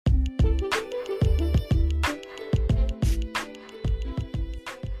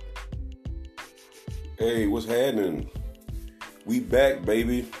Hey, what's happening? We back,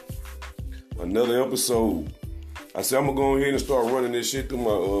 baby. Another episode. I said I'm gonna go ahead and start running this shit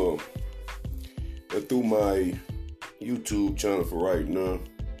through my YouTube channel for right now.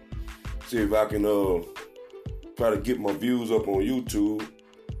 See if I can try to get my views up on YouTube.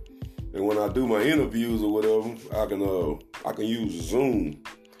 And when I do my interviews or whatever, I can use Zoom.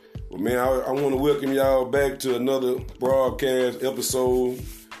 But man, I want to welcome y'all back to another broadcast episode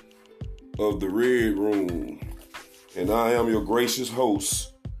of The Red Room. And I am your gracious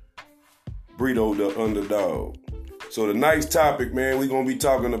host, Brito the Underdog. So tonight's topic, man, we're going to be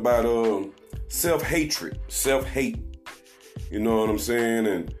talking about self-hatred, self-hate. You know what I'm saying?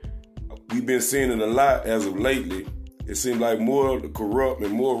 And we've been seeing it a lot as of lately. It seems like more corrupt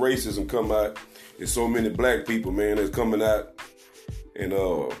and more racism come out. There's so many black people, man, that's coming out and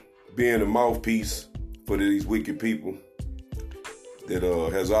being a mouthpiece for these wicked people that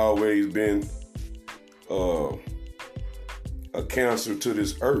has always been a cancer to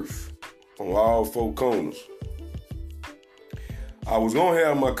this earth on all four corners. I was gonna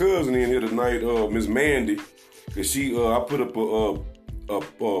have my cousin in here tonight, Miss Mandy, cause I put up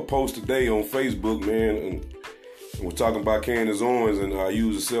a post today on Facebook, man, and we're talking about Candace Owens and I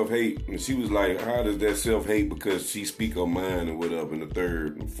use the self-hate, and she was like, how does that self-hate, because she speak her mind and whatever, and the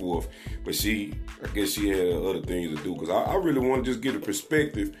third and fourth, but I guess she had other things to do, because I really want to just get a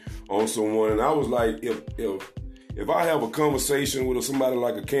perspective on someone, and I was like, if I have a conversation with somebody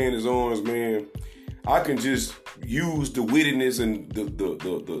like a Candace Owens, man, I can just use the wittiness and the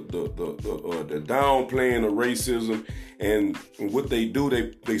downplaying of racism, and what they do,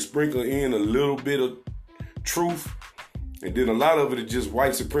 they sprinkle in a little bit of truth, and then a lot of it is just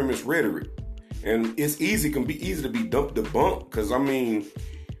white supremacist rhetoric, and can be easy to be debunked. Because I mean,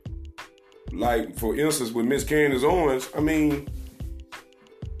 like for instance with Miss Candace Owens, I mean,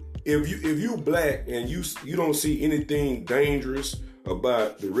 if you black and you don't see anything dangerous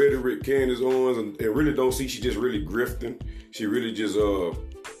about the rhetoric Candace Owens, and really don't see, she just really grifting, she really just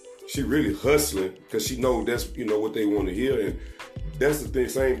she really hustling, because she knows that's what they want to hear. And that's the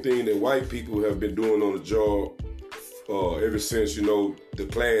same thing that white people have been doing on the job ever since, the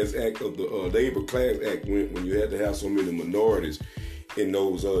Class Act of the Labor Class Act went, when you had to have so many minorities in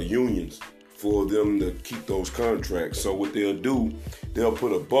those unions for them to keep those contracts. So what they'll do, they'll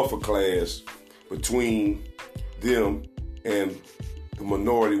put a buffer class between them and the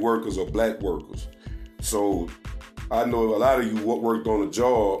minority workers or black workers. So I know a lot of you worked on a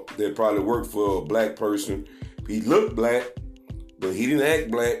job that probably worked for a black person. He looked black, but he didn't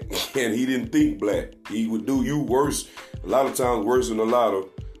act black, and he didn't think black. He would do you worse, a lot of times worse than a lot of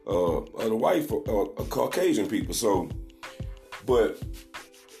the white Caucasian people. So, but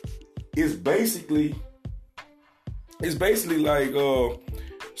it's basically like,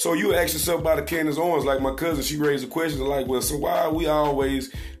 so you ask yourself about the Candace Owens, like my cousin, she raised a question like, well, so why are we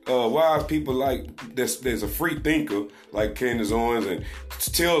always, why are people like, there's a free thinker like Candace Owens and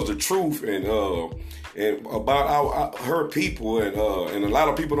tells the truth and about her people, and a lot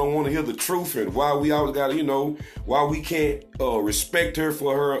of people don't want to hear the truth, and why we always got why we can't respect her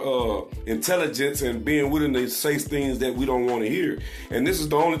for her intelligence and being willing to say things that we don't want to hear. And this is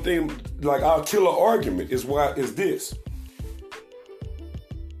the only thing, like our killer argument is this.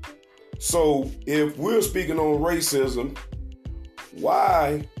 So if we're speaking on racism,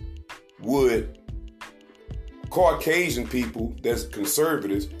 why would Caucasian people that's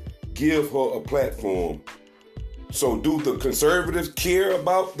conservatives give her a platform? So do the conservatives care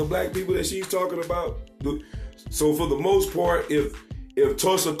about the black people that she's talking about? So for the most part, if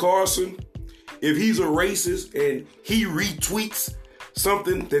Tucker Carlson, if he's a racist and he retweets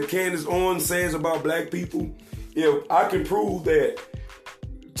something that Candace Owens says about black people, if I can prove that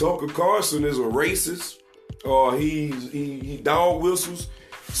Tucker Carlson is a racist or he dog whistles,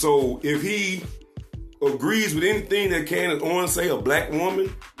 so if he agrees with anything that Candace Owens say, a black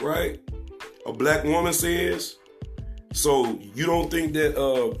woman, right? A black woman says. So you don't think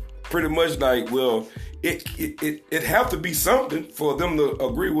that pretty much like, well, it have to be something for them to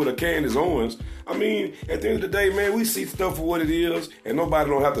agree with a Candace Owens. I mean, at the end of the day, man, we see stuff for what it is, and nobody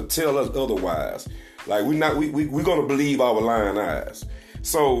don't have to tell us otherwise. Like we're gonna believe our lying eyes.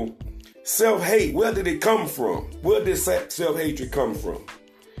 So self-hate, where did it come from? Where did self-hatred come from?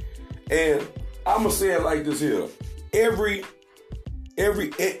 And I'm going to say it like this here. Every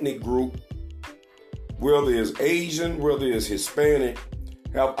ethnic group, whether it's Asian, whether it's Hispanic,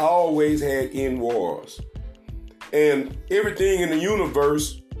 have always had in-wars. And everything in the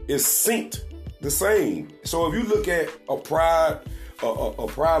universe is synced the same. So if you look at a Pride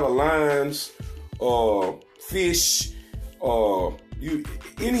Alliance, fish,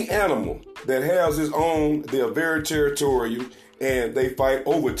 any animal that has its own, they're very territorial and they fight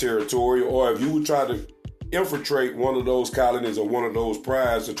over territory. Or if you would try to infiltrate one of those colonies or one of those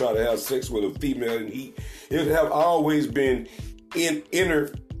prides to try to have sex with a female and eat, it have always been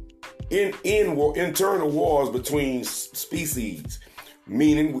internal wars between species,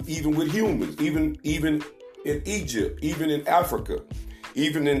 meaning even with humans, even in Egypt, even in Africa,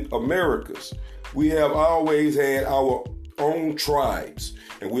 even in Americas. We have always had our own tribes,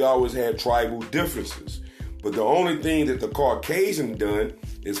 and we always had tribal differences. But the only thing that the Caucasian done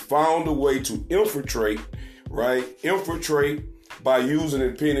is found a way to infiltrate, right? Infiltrate by using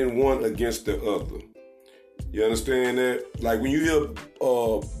and pitting one against the other. You understand that? Like when you hear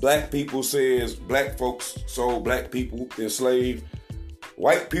black people says black folks sold black people enslaved,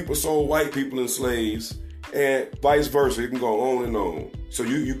 white people sold white people in slaves, and vice versa. It can go on and on. So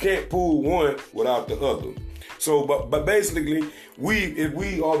you can't pull one without the other. So, but basically, if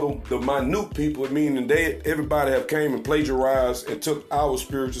we are the minute people, meaning everybody have came and plagiarized and took our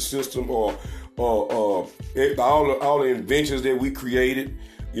spiritual system or all the inventions that we created.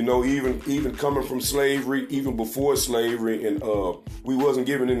 You know, even coming from slavery, even before slavery, and we wasn't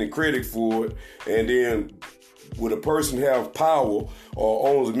given any credit for it. And then, when a person have power or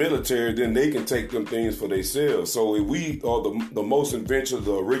owns a military, then they can take them things for themselves. So if we are the most inventions,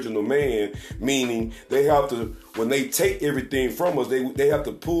 the original man, meaning they have to, when they take everything from us, they have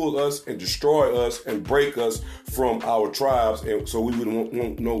to pull us and destroy us and break us from our tribes, and so we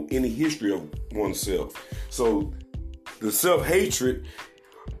won't know any history of oneself. So the self-hatred,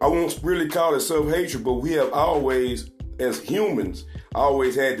 I won't really call it self-hatred, but we have always, as humans,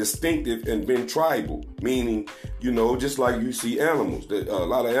 always had distinctive and been tribal, meaning, you know, just like you see animals, that a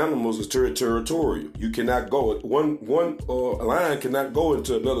lot of animals is territorial. You cannot go, one lion cannot go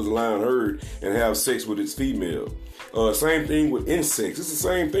into another lion herd and have sex with its female. Same thing with insects. It's the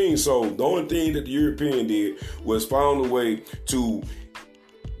same thing. So the only thing that the European did was found a way to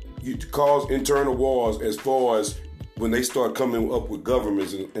cause internal wars as far as when they start coming up with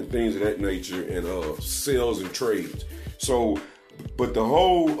governments and things of that nature and sales and trades. So, but the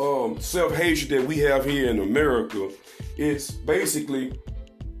whole self-hatred that we have here in America, it's basically,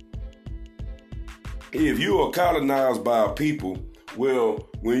 if you are colonized by a people, well,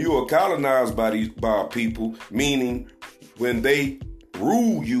 when you are colonized by people, meaning when they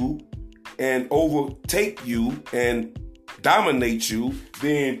rule you and overtake you and dominate you,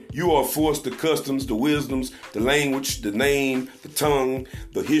 then you are forced the customs, the wisdoms, the language, the name, the tongue,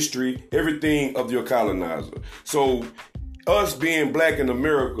 the history, everything of your colonizer. So us being black in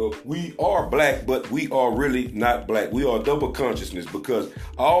America, we are black, but we are really not black. We are double consciousness because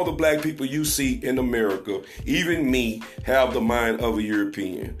all the black people you see in America, even me, have the mind of a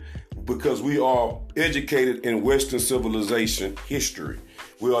European because we are educated in Western civilization history.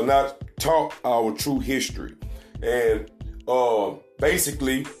 We are not taught our true history. And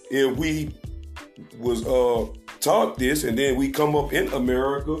basically, if we was taught this, and then we come up in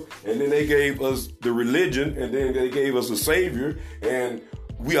America, and then they gave us the religion, and then they gave us a savior, and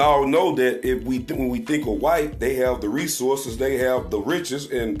we all know that when we think of white, they have the resources, they have the riches,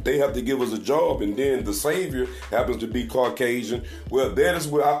 and they have to give us a job, and then the savior happens to be Caucasian. Well, that is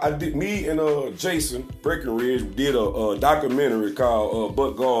where I did. Me and Jason Breckenridge did a documentary called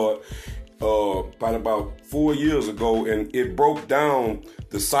But God. About 4 years ago, and it broke down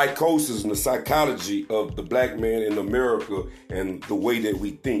the psychosis and the psychology of the black man in America and the way that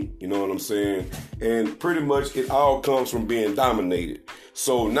we think, you know what I'm saying? And pretty much it all comes from being dominated.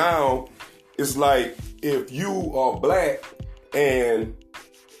 So now it's like if you are black and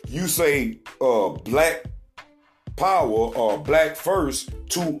you say black power or black first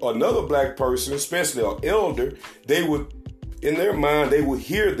to another black person, especially an elder, they would, in their mind, they would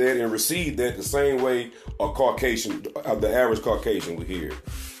hear that and receive that the same way a Caucasian, the average Caucasian would hear.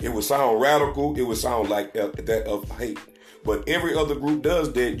 It would sound radical. It would sound like that of hate. But every other group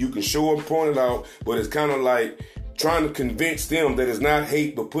does that. You can show them, point it out, but it's kind of like trying to convince them that it's not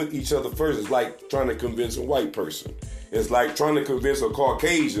hate, but put each other first. It's like trying to convince a white person. It's like trying to convince a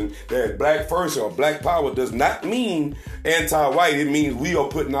Caucasian that black first or black power does not mean anti-white. It means we are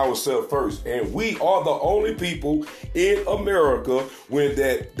putting ourselves first. And we are the only people in America when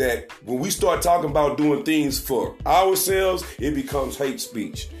when we start talking about doing things for ourselves, it becomes hate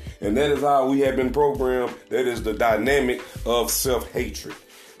speech. And that is how we have been programmed. That is the dynamic of self-hatred.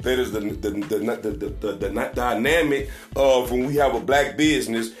 That is the dynamic of when we have a black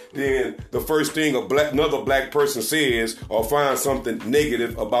business, then the first thing another black person says or finds something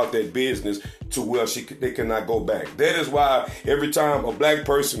negative about that business to where they cannot go back. That is why every time a black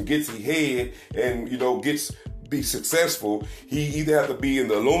person gets ahead and, you know, gets be successful, he either had to be in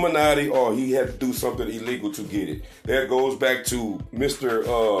the Illuminati or he had to do something illegal to get it. That goes back to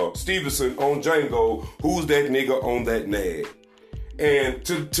Mr. Stevenson on Django. Who's that nigga on that nag? And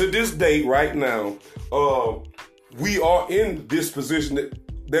to this day, right now, we are in this position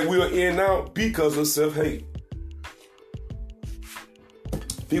that we are in now because of self-hate.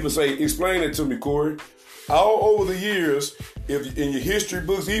 People say, explain it to me, Corey. All over the years, if in your history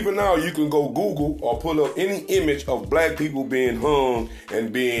books, even now, you can go Google or pull up any image of black people being hung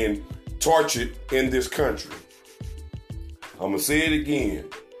and being tortured in this country. I'm going to say it again.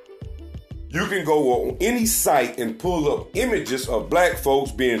 You can go on any site and pull up images of black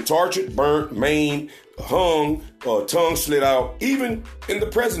folks being tortured, burnt, maimed, hung, tongue slit out, even in the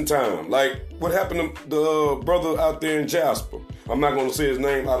present time. Like what happened to the brother out there in Jasper. I'm not going to say his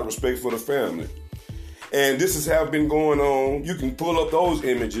name out of respect for the family. And this has been going on. You can pull up those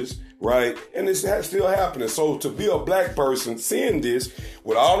images, right? And it's still happening. So to be a black person seeing this,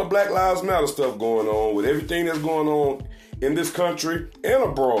 with all the Black Lives Matter stuff going on, with everything that's going on in this country and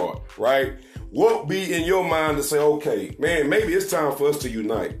abroad, right? What be in your mind to say, okay, man, maybe it's time for us to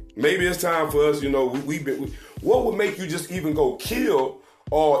unite. Maybe it's time for us, what would make you just even go kill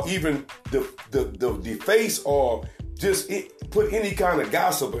or even deface or just put any kind of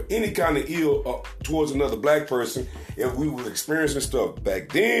gossip or any kind of ill towards another black person if we were experiencing stuff back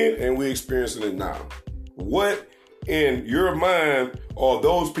then and we're experiencing it now? What in your mind or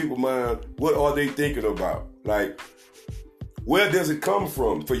those people's mind, what are they thinking about? Like, where does it come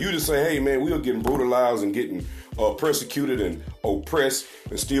from for you to say, hey, man, we are getting brutalized and getting persecuted and oppressed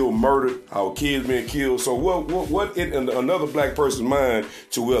and still murdered, our kids being killed? So what in another black person's mind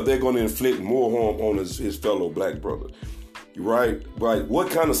to where they're going to inflict more harm on his fellow black brother? Right? What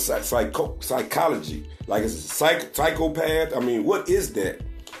kind of psychology? Like, is it psychopath? I mean, what is that?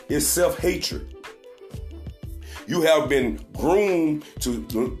 It's self-hatred. You have been groomed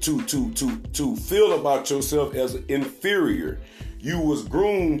to feel about yourself as inferior. You was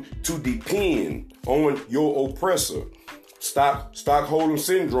groomed to depend on your oppressor. Stockholm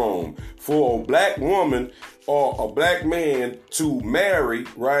syndrome. For a black woman or a black man to marry,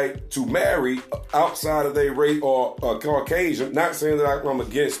 right? To marry outside of their race or a Caucasian. Not saying that I'm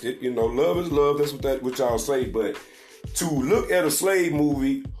against it. Love is love. That's what y'all say. But to look at a slave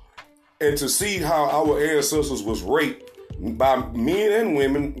movie and to see how our ancestors was raped by men and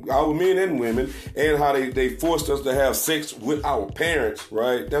women, our men and women, and how they forced us to have sex with our parents,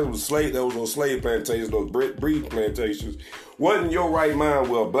 right? That was on slave plantations, those breed plantations. What in your right mind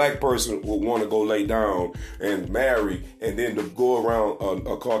where a black person would want to go lay down and marry and then to go around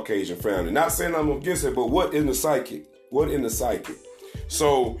a Caucasian family? Not saying I'm against it, but what in the psychic? What in the psychic?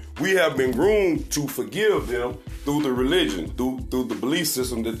 So we have been groomed to forgive them through the religion, through the belief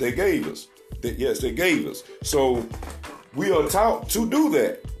system that they gave us. They gave us. So we are taught to do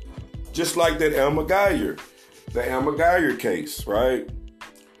that. Just like that Elmer Geiger case, right?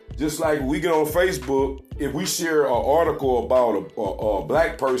 Just like we get on Facebook, if we share an article about a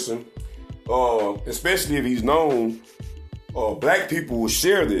black person, especially if he's known, black people will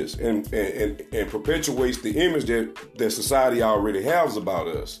share this and perpetuates the image that society already has about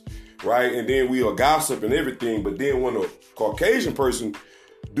us, right? And then we are gossip and everything, but then when a Caucasian person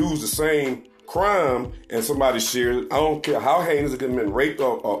does the same crime and somebody shares it, I don't care how heinous it could have been, raped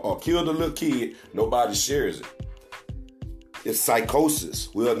or killed a little kid, nobody shares it. It's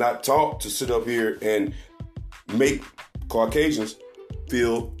psychosis. We are not taught to sit up here and make Caucasians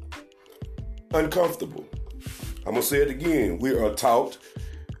feel uncomfortable. I'm going to say it again. We are taught,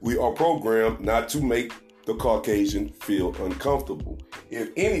 we are programmed not to make the Caucasian feel uncomfortable. If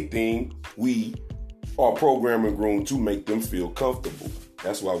anything, we are programmed and groomed to make them feel comfortable.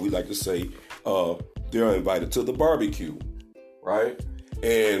 That's why we like to say they're invited to the barbecue, right?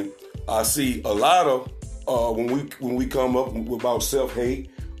 And I see a lot of, when we come up about self-hate,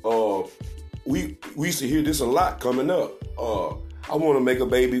 we used to hear this a lot coming up. I want to make a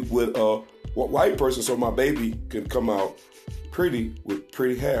baby with a white person so my baby can come out pretty with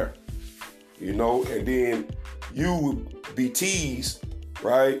pretty hair, and then you would be teased,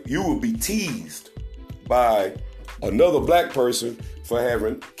 right? You would be teased by another black person for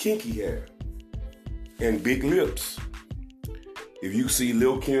having kinky hair and big lips. If you see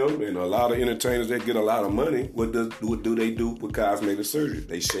Lil' Kim and a lot of entertainers that get a lot of money, what do they do with cosmetic surgery?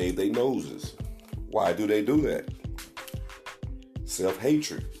 They shave their noses. Why do they do that?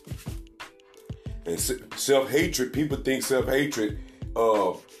 Self-hatred. And self-hatred, people think self-hatred,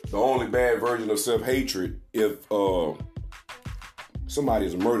 the only bad version of self-hatred if somebody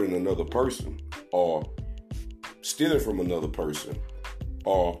is murdering another person or stealing from another person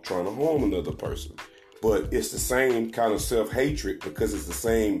or trying to harm another person. but it's the same kind of self-hatred because it's the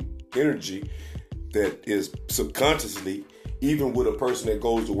same energy that is subconsciously, even with a person that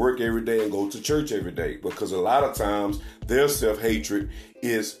goes to work every day and goes to church every day, because a lot of times their self-hatred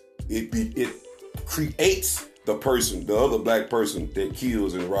it creates the person, the other black person that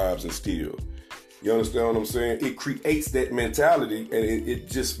kills and robs and steals. You understand what I'm saying? It creates that mentality, and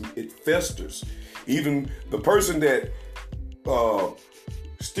it festers. Even the person that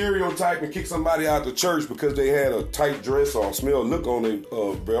stereotype and kick somebody out the church because they had a tight dress or smell look on their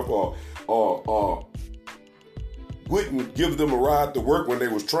breath, or wouldn't give them a ride to work when they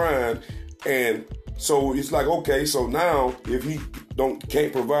was trying, and so it's like, okay, so now if he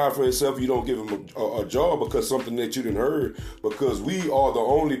can't provide for himself, you don't give him a job because something that you didn't heard, because we are the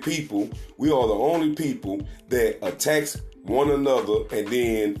only people that attacks one another, and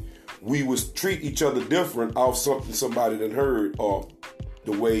then we would treat each other different off something somebody done heard or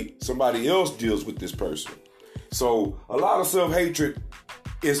the way somebody else deals with this person. So a lot of self-hatred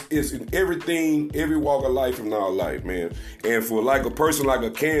is in everything, every walk of life in our life, man. And for like a person like a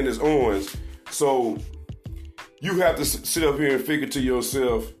Candace Owens, so you have to sit up here and figure to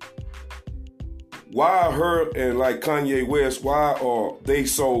yourself, why her and like Kanye West, why are they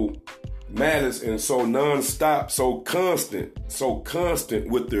so malice and so non-stop, so constant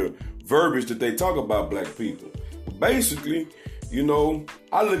with their verbiage that they talk about black people? Basically, you know,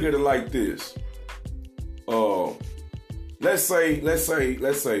 I look at it like this. Let's say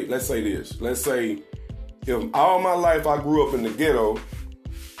this. Let's say if all my life I grew up in the ghetto,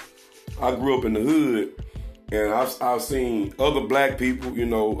 I grew up in the hood, and I've seen other black people, you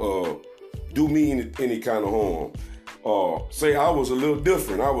know, do me any kind of harm. Say I was a little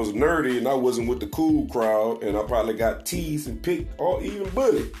different. I was nerdy and I wasn't with the cool crowd, and I probably got teased and picked or even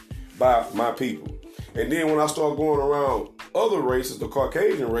bullied by my people. And then when I start going around other races, the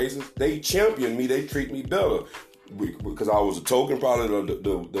Caucasian races, they champion me. They treat me better because I was a token, probably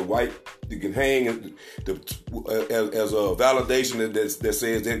the white that can hang as a validation that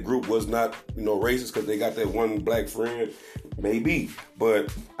says that group was not, you know, racist because they got that one black friend, maybe.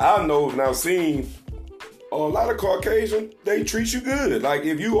 But I know now, seeing a lot of Caucasian, they treat you good. Like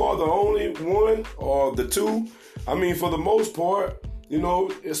if you are the only one or the two, I mean, for the most part, you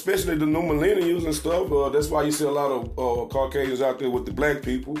know, especially the new millennials and stuff. That's why you see a lot of Caucasians out there with the black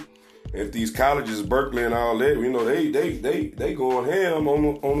people at these colleges, Berkeley and all that. You know, they going ham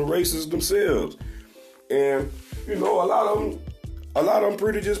on the races themselves. And you know, a lot of them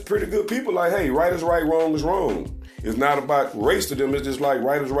pretty good people. Like, hey, right is right, wrong is wrong. It's not about race to them. It's just like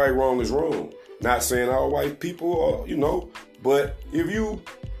right is right, wrong is wrong. Not saying all white people are, you know, but if you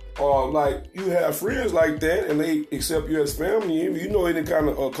like you have friends like that and they accept you as family, you know, any kind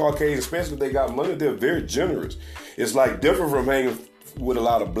of Caucasian, especially if they got money, they're very generous. It's like different from hanging with a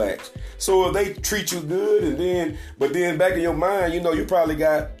lot of blacks. So if they treat you good, but then back in your mind, you know, you probably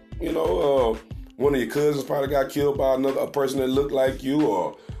got, you know, one of your cousins probably got killed by a person that looked like you,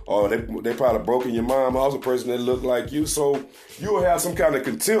 or they probably broken your mom house, a person that looked like you. So you will have some kind of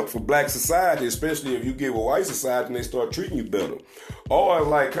contempt for black society, especially if you get with white society and they start treating you better. Or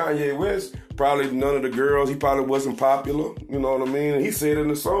like Kanye West, probably none of the girls, he probably wasn't popular, you know what I mean? And he said in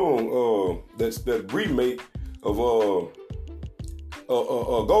the song, that remake of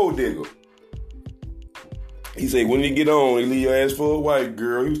Gold Digger. He said, when you get on, he leave your ass for a white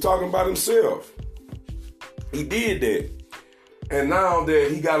girl. He was talking about himself. He did that. And now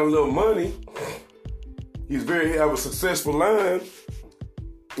that he got a little money, he have a successful line,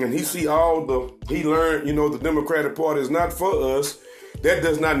 and he learned, you know, the Democratic Party is not for us. That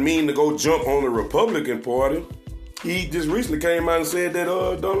does not mean to go jump on the Republican Party. He just recently came out and said that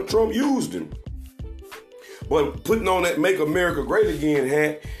Donald Trump used him. But putting on that Make America Great Again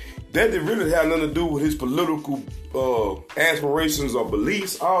hat, that didn't really have nothing to do with his political aspirations or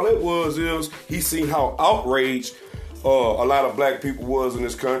beliefs. All it was is he seen how outraged a lot of black people was in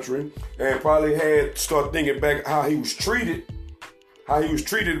this country, and probably had to start thinking back how he was treated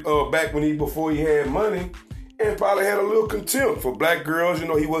back before he had money, and probably had a little contempt for black girls. You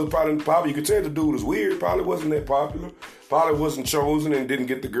know, he wasn't probably popular. You could tell the dude was weird. Probably wasn't that popular. Probably wasn't chosen and didn't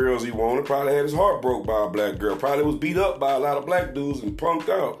get the girls he wanted. Probably had his heart broke by a black girl. Probably was beat up by a lot of black dudes and punked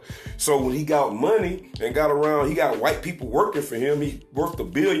out. So when he got money and got around, he got white people working for him. He worth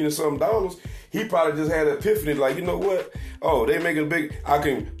 $1 billion and some dollars. He probably just had an epiphany, like, you know what? Oh, they making big. I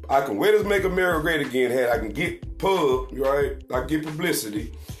can wear this Make America Great Again hat. I can get pub, right? I can get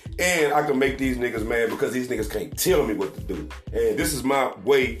publicity, and I can make these niggas mad because these niggas can't tell me what to do. And this is my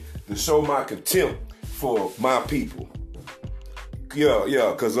way to show my contempt for my people.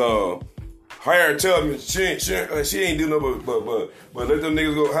 Yeah, because Hire tell me she ain't do nothing but let them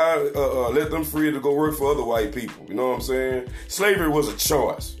niggas go hire, let them free to go work for other white people. You know what I'm saying? Slavery was a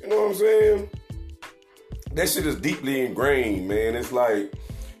choice. You know what I'm saying? That shit is deeply ingrained, man. It's like,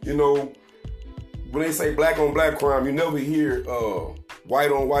 you know, when they say black on black crime, you never hear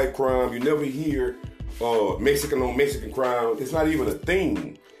white on white crime. You never hear Mexican on Mexican crime. It's not even a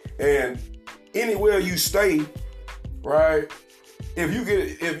thing. And anywhere you stay, right? If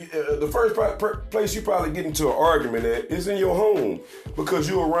the first place you probably get into an argument at is in your home, because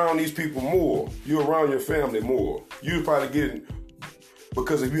you're around these people more. You're around your family more. You're probably getting,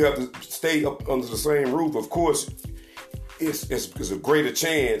 because if you have to stay up under the same roof, of course, it's a greater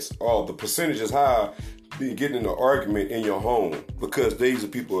chance, or the percentage is high, be getting in an argument in your home, because these are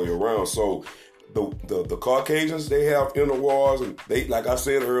people you're around. So the Caucasians, they have inner wars, and they, like I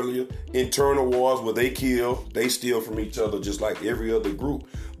said earlier, internal wars where they kill, they steal from each other just like every other group.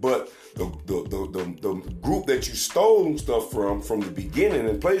 But the group that you stole stuff from the beginning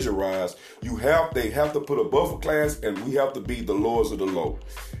and plagiarized, they have to put a buffer class, and we have to be the lords of the low.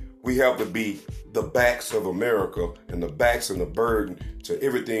 We have to be the backs of America and the backs and the burden to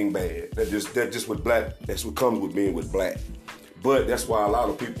everything bad. That's just what black. That's what comes with being with black. But that's why a lot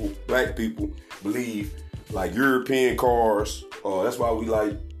of people, black people, believe like European cars. That's why we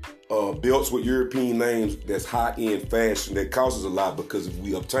like belts with European names. That's high-end fashion. That costs us a lot, because if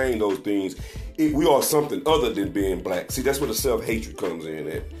we obtain those things, we are something other than being black. See, that's where the self-hatred comes in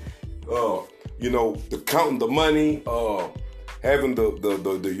at. You know, the counting the money, having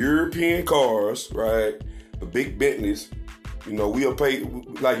the European cars, right? The big Bentleys. You know, we'll pay,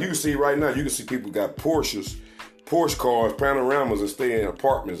 like you can see right now, you can see people got Porsche cars, panoramas, and stay in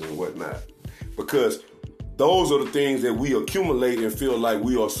apartments and whatnot. Because those are the things that we accumulate and feel like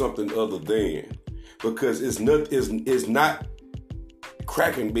we are something other than. Because it's not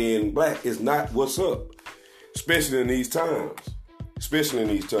cracking being black. It's not what's up. Especially in these times.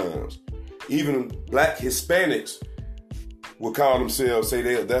 Even black Hispanics will call themselves, say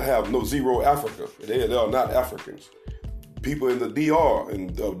they have no zero Africa. They are not Africans. People in the DR and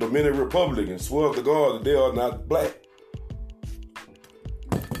the Dominican Republic and swear to God that they are not black.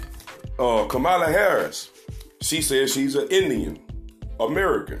 Kamala Harris, she says she's an Indian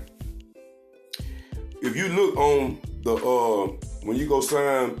American. If you look on the when you go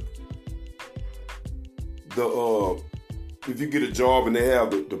sign if you get a job and they have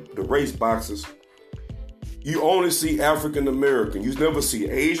the race boxes, you only see African American. You never see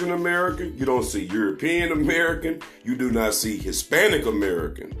Asian American. You don't see European American. You do not see Hispanic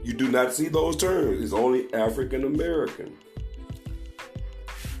American. You do not see those terms. It's only African American.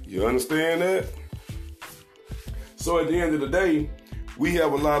 You understand that? So at the end of the day, we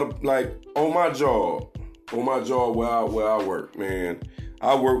have a lot of, like, on my job where I work, man,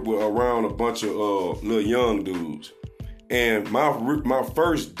 I work around a bunch of little young dudes. And my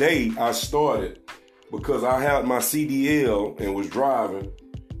first day I started, because I had my CDL and was driving,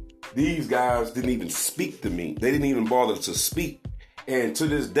 these guys didn't even speak to me. They didn't even bother to speak. And to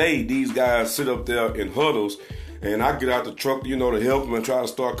this day, these guys sit up there in huddles, and I get out the truck, you know, to help them and try to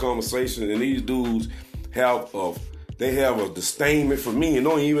start conversations. And these dudes have a disdain for me and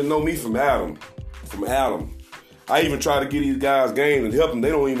don't even know me from Adam. I even try to get these guys games and help them. They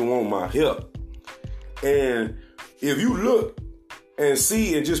don't even want my help. And if you look and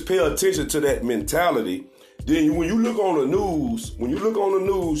see and just pay attention to that mentality, then when you look on the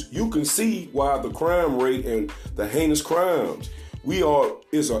news, you can see why the crime rate and the heinous crimes,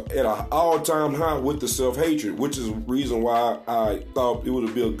 is at an all-time high with the self-hatred, which is the reason why I thought it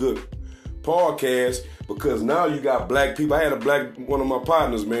would be a good podcast, because now you got black people. I had one of my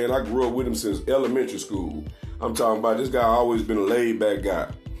partners, man, I grew up with him since elementary school. I'm talking about this guy always been a laid-back guy.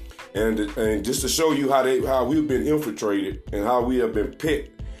 And just to show you how we've been infiltrated and how we have been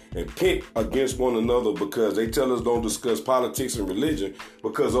pit against one another, because they tell us don't discuss politics and religion,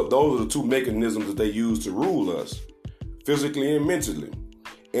 because those are the two mechanisms that they use to rule us, physically and mentally.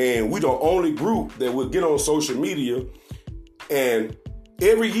 And we the only group that would get on social media and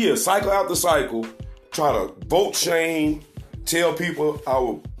every year, cycle after cycle, try to vote shame, tell people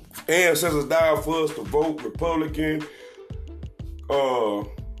our ancestors died for us to vote Republican.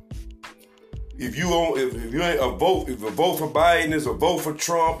 If a vote for Biden is a vote for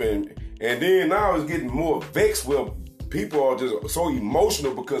Trump, and then now it's getting more vexed where people are just so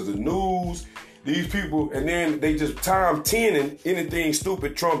emotional because the news these people, and then they just time 10 and anything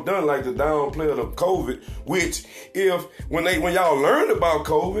stupid Trump done, like the downplay of the COVID, which when y'all learned about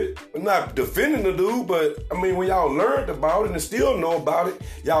COVID, I'm not defending the dude, but I mean, when y'all learned about it and still know about it,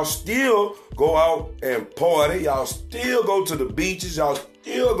 y'all still go out and party, y'all still go to the beaches, y'all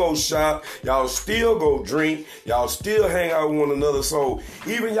still go shop, y'all still go drink, y'all still hang out with one another. So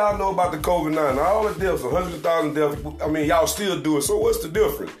even y'all know about the COVID-19, all the deaths, 100,000 deaths, I mean, y'all still do it. So what's the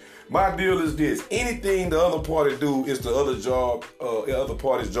difference? My deal is this: anything the other party do is the other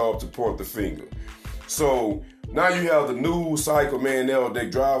party's job to point the finger. So now you have the news cycle, man. They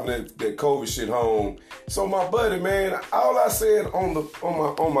driving that COVID shit home. So my buddy, man, all I said on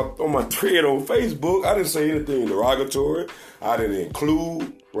my thread on Facebook, I didn't say anything derogatory. I didn't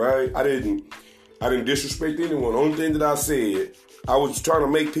include, right? I didn't disrespect anyone. The only thing that I said, I was trying to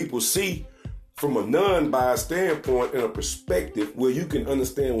make people see from a non-biased standpoint and a perspective where you can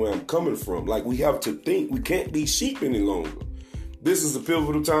understand where I'm coming from. Like, we have to think. We can't be sheep any longer. This is a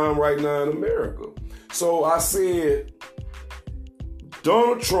pivotal time right now in America. So I said,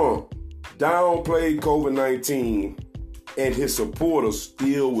 Donald Trump downplayed COVID-19 and his supporters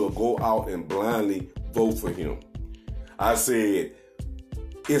still will go out and blindly vote for him. I said,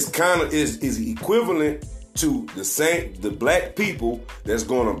 it's kind of is equivalent to the black people that's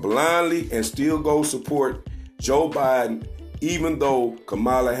going to blindly and still go support Joe Biden, even though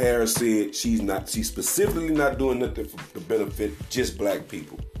Kamala Harris said she's specifically not doing nothing to benefit just black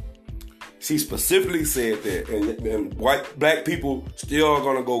people. She specifically said that, and black people still are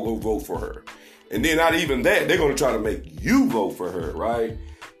going to go vote for her. And then not even that, they're going to try to make you vote for her, right?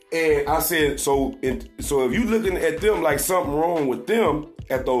 And I said, so if you looking at them like something wrong with them,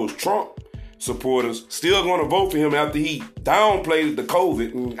 at those Trump supporters still going to vote for him after he downplayed the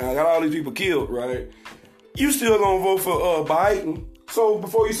COVID and got all these people killed, right? You still going to vote for Biden. So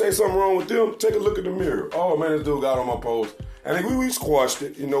before you say something wrong with them, take a look in the mirror. Oh, man, this dude got on my post. And we squashed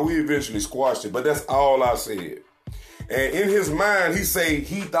it. We eventually squashed it. But that's all I said. And in his mind,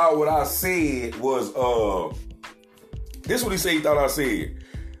 he thought what I said was, this is what he said he thought I said.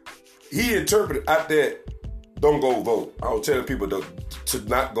 He interpreted out that, don't go vote. I was telling people to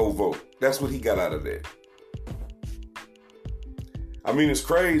not go vote. That's what he got out of that. I mean, it's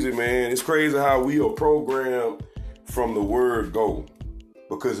crazy, man. It's crazy how we are programmed from the word go.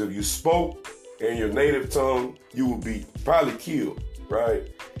 Because if you spoke in your native tongue, you would be probably killed, right?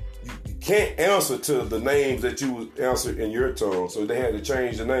 You can't answer to the names that you would answer in your tongue, so they had to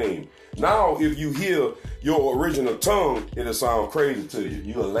change the name. Now, if you hear your original tongue, it'll sound crazy to you.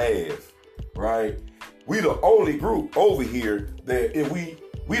 You'll laugh, right? We the only group over here that if we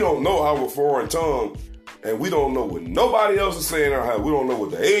don't know our foreign tongue, and we don't know what nobody else is saying or how. We don't know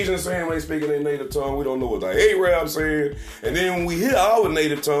what the Asians saying when they speak in their native tongue. We don't know what the Arabs saying. And then when we hear our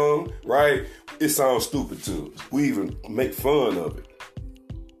native tongue, right, it sounds stupid to us. We even make fun of it.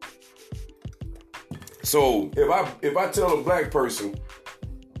 So if I tell a black person,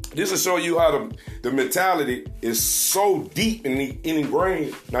 this will show you how the mentality is so deep and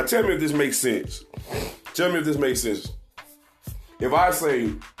ingrained. Now tell me if this makes sense. Tell me if this makes sense. If I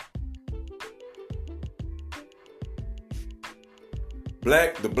say,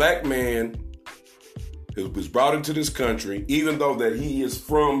 the black man was brought into this country, even though that he is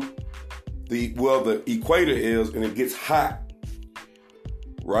from the equator is, and it gets hot,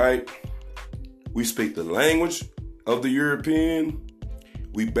 right? We speak the language of the European.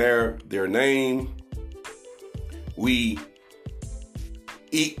 We bear their name. We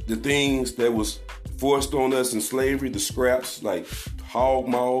eat the things that was forced on us in slavery, the scraps like hog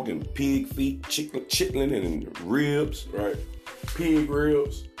maw and pig feet, chitlin and ribs, right? Pig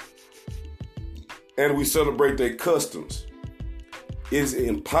ribs. And we celebrate their customs. It's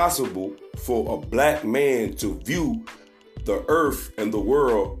impossible for a black man to view the earth and the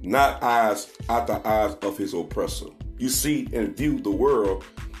world not out the eyes of his oppressor. You see and view the world,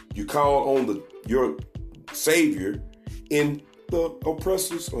 you call on your savior in the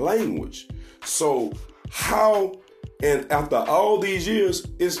oppressor's language. So how, and after all these years,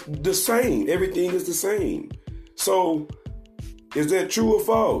 it's the same. Everything is the same. So is that true or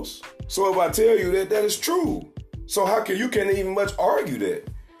false? So if I tell you that is true, so how can you can't even much argue that?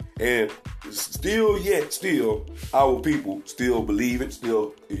 And still, our people still believe it.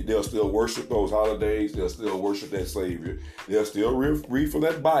 They'll still worship those holidays. They'll still worship that Savior. They'll still read from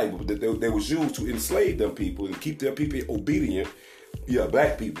that Bible that they was used to enslave them people and keep their people obedient. Yeah,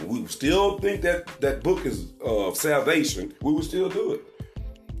 black people. We still think that book is of salvation. We will still do it,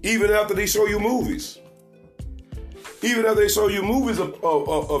 even after they show you movies. Even after they show you movies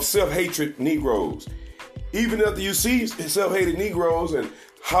of self-hatred Negroes. Even after you see self-hated Negroes and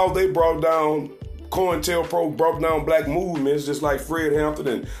how they brought down COINTELPRO, brought down black movements, just like Fred Hampton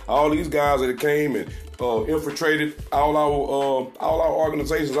and all these guys that came and infiltrated all our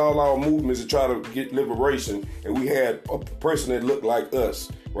organizations, all our movements to try to get liberation. And we had a person that looked like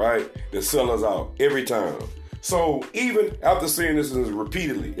us, right, that sell us out every time. So even after seeing this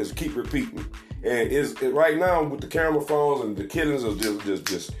repeatedly, it's keep repeating. And right now with the camera phones and the killings are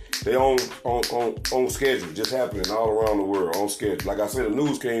just they on schedule, just happening all around the world on schedule. Like I said, the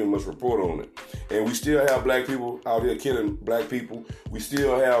news came and must report on it. And we still have black people out here killing black people. We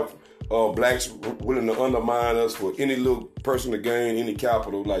still have blacks willing to undermine us for any little person to gain any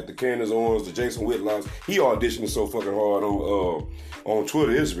capital, like the Candace Owens, the Jason Whitlocks. He auditioning so fucking hard on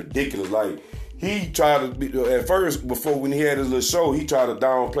Twitter. It's ridiculous. Like, he tried to be, at first, before when he had his little show, he tried to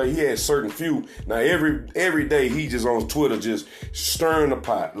downplay. He had certain few. Now every day he just on Twitter just stirring the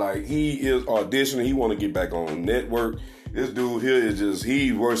pot. Like, he is auditioning. He want to get back on network. This dude here is just,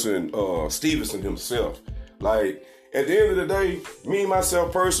 he worse than Stevenson himself. Like, at the end of the day, me,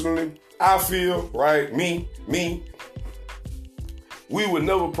 myself personally, I feel, right, me, we would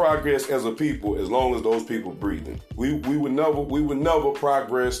never progress as a people as long as those people breathing. We would never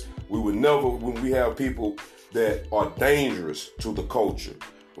progress. We would never, when we have people that are dangerous to the culture,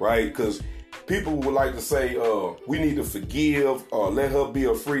 right? Because people would like to say, we need to forgive, let her be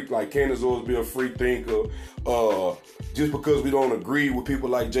a freak, like Candace Owens be a free thinker. Just because we don't agree with people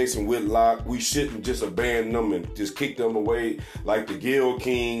like Jason Whitlock, we shouldn't just abandon them and just kick them away like the Gayle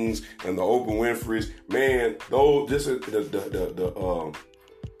Kings and the Oprah Winfreys. Man, this is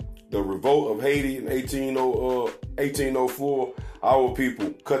the revolt of Haiti in 1804. Our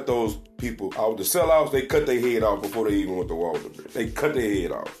people cut those people out. The sellouts, they cut their head off before they even went to war. They cut their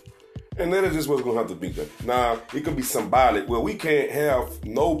head off. And that is just what's going to have to be done. Now, it could be symbolic. Well, we can't have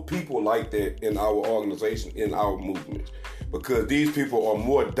no people like that in our organization, in our movements. Because these people are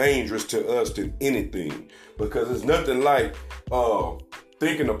more dangerous to us than anything. Because it's nothing like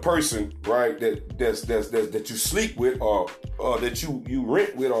thinking a person, right, that you sleep with or that you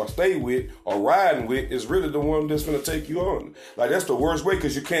rent with or stay with or riding with is really the one that's going to take you on. Like, that's the worst way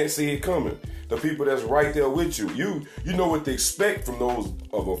because you can't see it coming. The people that's right there with you, you know what to expect from those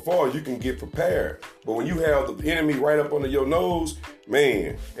of afar. You can get prepared. But when you have the enemy right up under your nose,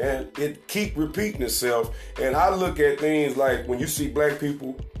 man, and it keep repeating itself. And I look at things like when you see black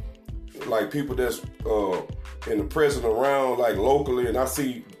people, like people that's in the present around, like locally, and I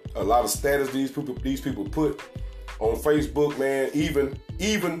see a lot of status these people put on Facebook, man. Even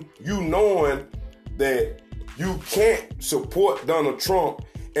you knowing that you can't support Donald Trump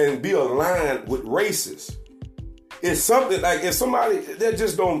and be aligned with racists. It's something like, if somebody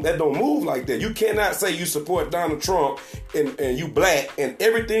that don't move like that. You cannot say you support Donald Trump and you black and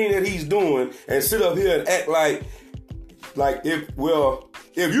everything that he's doing and sit up here and act like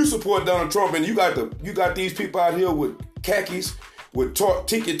if you support Donald Trump and you got these people out here with khakis, with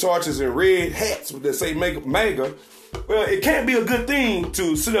tiki torches and red hats that say MAGA, well, it can't be a good thing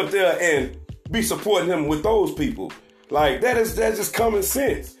to sit up there and be supporting him with those people. Like, that's just common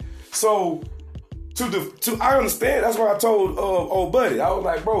sense. So I understand. That's why I told old buddy. I was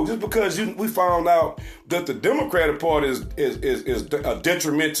like, bro, just because we found out that the Democratic Party is a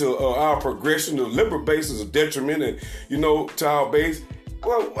detriment to our progression, the liberal base is a detriment, and to our base.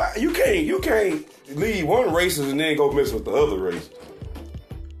 Well, you can't leave one racist and then go mess with the other race.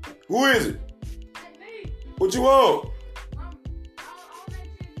 Who is it? What you want?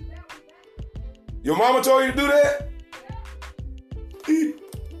 Your mama told you to do that?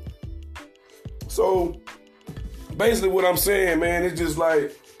 So basically what I'm saying, man, it's just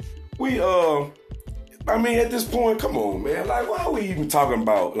like at this point, come on, man. Like, why are we even talking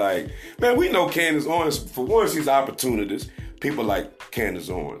about, like, man, we know Candace Owens, for one, she's opportunists. People like Candace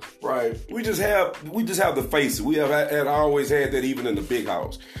Owens, right? We just have the faces. We have always had that even in the big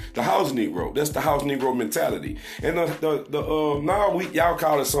house. The house Negro, that's the house Negro mentality. And now y'all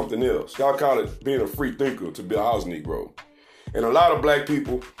call it something else. Y'all call it being a free thinker to be a house Negro. And a lot of black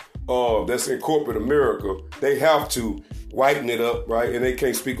people that's in corporate America, they have to whiten it up, right? And they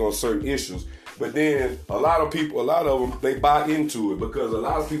can't speak on certain issues. But then a lot of them, they buy into it because a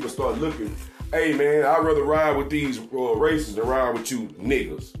lot of people start looking, hey man, I'd rather ride with these racists than ride with you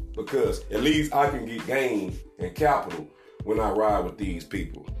niggas because at least I can get gain and capital when I ride with these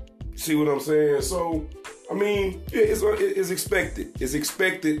people. See what I'm saying? So, I mean, it's expected. It's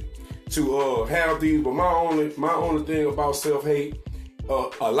expected to have these, but my only thing about self-hate,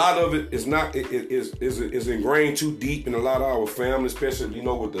 a lot of it is not is ingrained too deep in a lot of our family, especially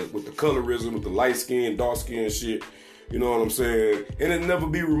with the colorism, with the light skin, dark skin shit. You know what I'm saying? And it never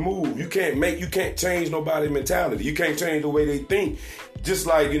be removed. You can't change nobody's mentality. You can't change the way they think. Just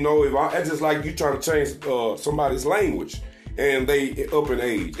like, it's just like you trying to change somebody's language and they up in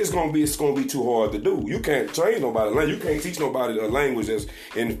age. It's gonna be too hard to do. You can't change nobody's language. You can't teach nobody a language that's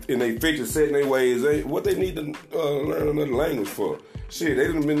in they fix set in their ways. What they need to learn another language for? Shit, they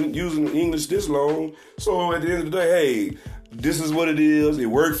done been using English this long. So at the end of the day, hey, this is what it is. It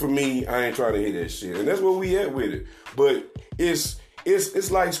worked for me. I ain't trying to hear that shit. And that's where we at with it. But it's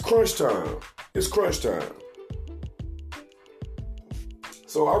like crunch time. It's crunch time.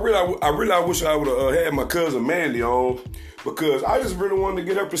 So I really wish I would have had my cousin Mandy on, because I just really wanted to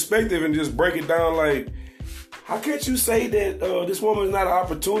get her perspective and just break it down. Like, how can't you say that this woman is not an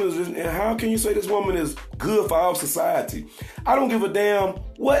opportunist, and how can you say this woman is good for our society? I don't give a damn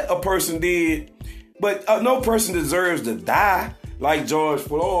what a person did, but no person deserves to die like George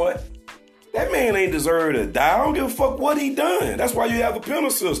Floyd. That man ain't deserve to die. I don't give a fuck what he done. That's why you have a penal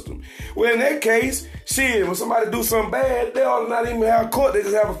system. Well, in that case, shit, when somebody do something bad, they ought to not even have court. They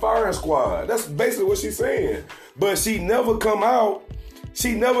just have a firing squad. That's basically what she's saying. But she never come out and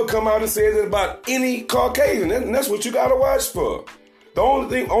says it about any Caucasian. And that's what you gotta watch for. The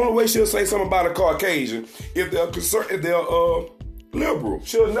only way she'll say something about a Caucasian if they're liberal.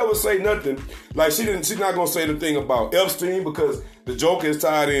 She'll never say nothing. Like she's not gonna say the thing about Epstein, because the joke is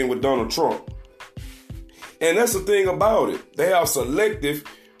tied in with Donald Trump. And that's the thing about it. They have selective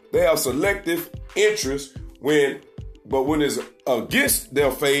interest when it's against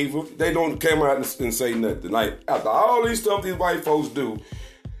their favor, they don't come out and say nothing. Like, after all these stuff these white folks do,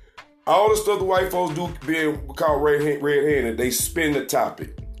 all the stuff the white folks do being called red-handed, they spin the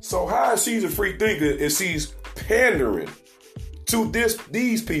topic. So how is she a free thinker if she's pandering to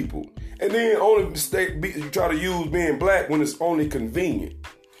these people, and then only try to use being black when it's only convenient?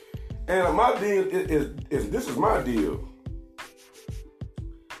 And my deal is this is my deal.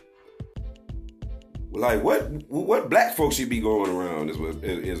 Like, what black folks should be going around is my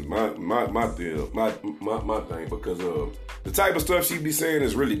deal, my thing, because the type of stuff she be saying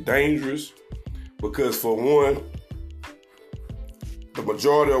is really dangerous. Because for one, the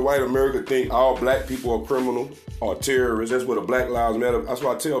majority of white America think all black people are criminal or terrorists. That's what a Black Lives Matter. That's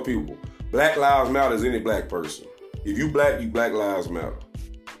what I tell people. Black Lives Matter is any black person. If you black, you Black Lives Matter.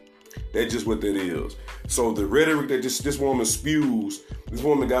 That's just what that is. So the rhetoric that this woman spews, this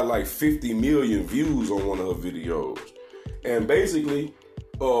woman got like 50 million views on one of her videos. And basically,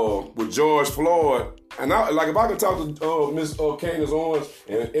 with George Floyd, and if I can talk to Miss Candace Owens,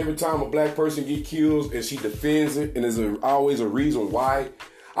 and every time a black person get killed and she defends it, and there's always a reason why,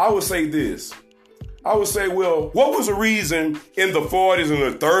 I would say this. I would say, well, what was the reason in the 40s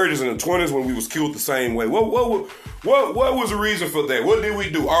and the 30s and the 20s when we was killed the same way? What was the reason for that? What did we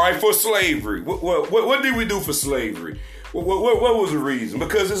do? All right, for slavery. What did we do for slavery? What was the reason?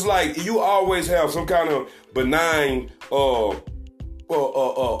 Because it's like you always have some kind of benign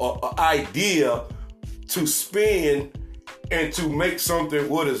idea to spin and to make something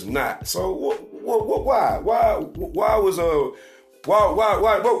what is not. So why? What was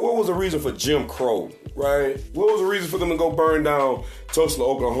the reason for Jim Crow, right? What was the reason for them to go burn down Tulsa,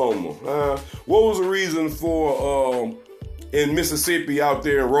 Oklahoma? What was the reason for in Mississippi out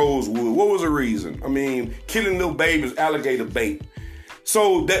there in Rosewood? What was the reason? I mean, killing little babies, alligator bait.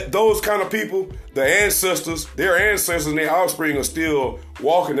 So those kind of people, their ancestors and their offspring are still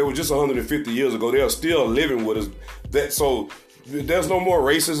walking. They were just 150 years ago. They are still living with us. So there's no more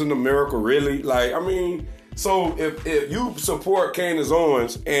racism in America, really. Like, I mean, so if you support Candace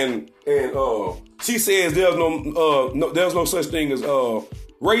Owens and she says there's no such thing as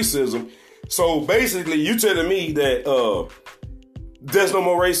racism, so basically you telling me that there's no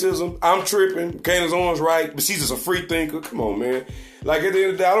more racism? I'm tripping. Candace Owens right, but she's just a free thinker. Come on, man. Like, at the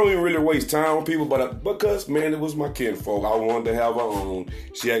end of the day, I don't even really waste time with people, but because, man, it was my kinfolk. I wanted to have her own.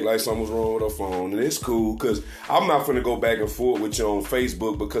 She act like something was wrong with her phone, and it's cool, because I'm not finna go back and forth with you on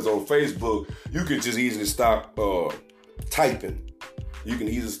Facebook, because on Facebook, you can just easily stop typing. You can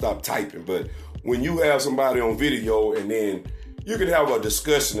easily stop typing, but when you have somebody on video, and then you can have a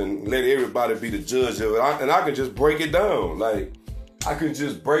discussion and let everybody be the judge of it, and I can just break it down. Like, I can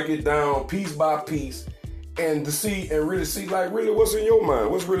just break it down piece by piece, and to see and really see, like, really what's in your mind,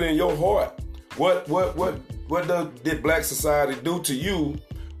 what's really in your heart. What did black society do to you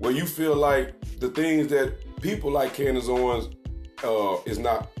where you feel like the things that people like Candace Owens is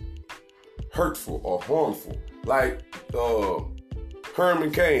not hurtful or harmful? Like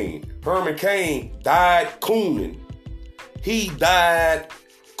Herman Cain. Herman Cain died cooning. He died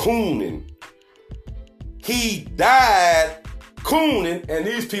cooning. He died cooning, and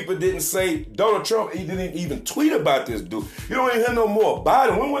these people didn't say Donald Trump. He didn't even tweet about this dude. You don't even hear no more about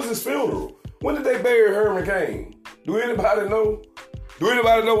him. When was his funeral? When did they bury Herman Cain? Do anybody know? Do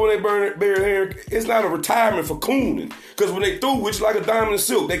anybody know when they buried Herman? It's not a retirement for cooning, because when they threw, which is like a diamond in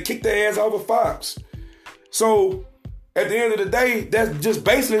silk, they kicked their ass off a Fox. So at the end of the day, that's just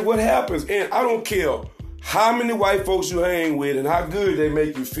basically what happens. And I don't care how many white folks you hang with and how good they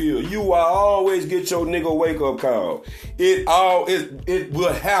make you feel. You will always get your nigga wake up call. It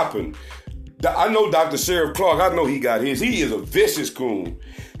will happen. I know Dr. Sheriff Clark. I know he got his. He is a vicious coon.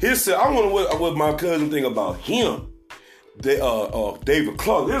 I wonder what my cousin think about him. David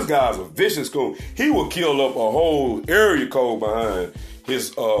Clark. This guy's a vicious coon. He will kill up a whole area code behind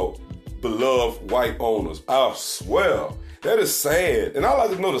his beloved white owners. I swear. That is sad. And I like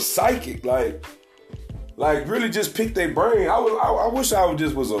to know the psychic, like really just pick their brain. I wish I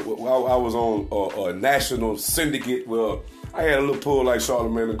was on a national syndicate where I had a little pull like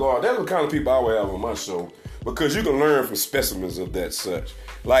Charlamagne the God. That's the kind of people I would have on my show, because you can learn from specimens of that such.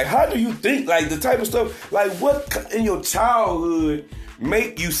 Like, how do you think? Like, the type of stuff, like what in your childhood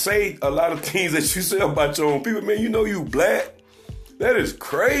make you say a lot of things that you say about your own people? Man, you know you black. That is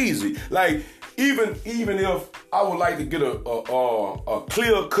crazy. Like, even if I would like to get a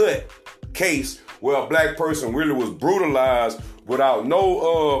clear-cut case where a black person really was brutalized without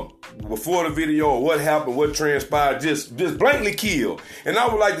no before the video or what happened, what transpired, just blatantly killed. And I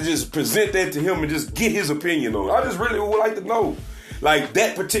would like to just present that to him and just get his opinion on it. I just really would like to know. Like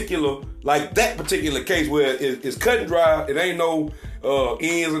that particular case where it's cut and dry, it ain't no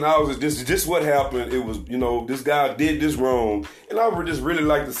ins and outs, this is just what happened. It was, this guy did this wrong. And I would just really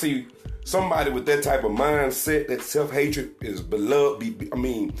like to see somebody with that type of mindset, that self-hatred is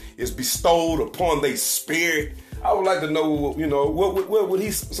is bestowed upon their spirit. I would like to know, what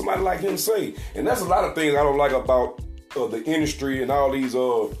would somebody like him say? And that's a lot of things I don't like about the industry and all these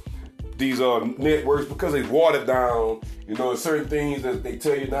networks, because they water down, certain things that they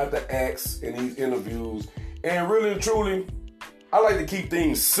tell you not to ask in these interviews. And really and truly, I like to keep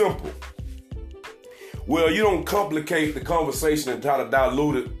things simple. Well, you don't complicate the conversation and try to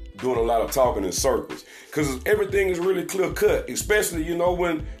dilute it doing a lot of talking in circles, because everything is really clear cut, especially,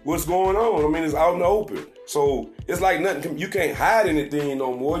 when what's going on. It's out in the open. So it's like nothing, you can't hide anything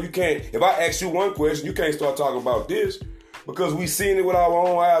no more. You can't, if I ask you one question, you can't start talking about this, because we seen it with our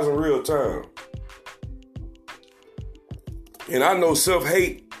own eyes in real time. And I know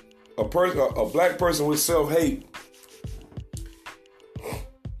self-hate, a black person with self-hate,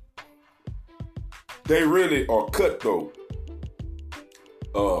 they really are cutthroat.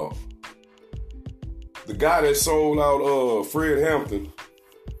 The guy that sold out Fred Hampton,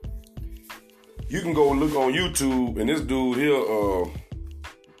 you can go look on YouTube, and this dude here,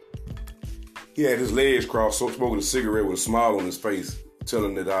 he had his legs crossed, smoking a cigarette with a smile on his face,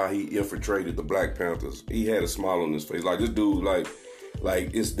 telling that how he infiltrated the Black Panthers. He had a smile on his face. Like, this dude, like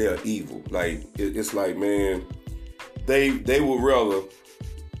it's their evil. Like, it's like, man, they would rather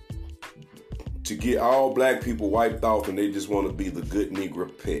to get all black people wiped off, and they just want to be the good Negro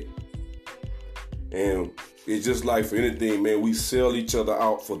pet. And it's just like for anything, man, we sell each other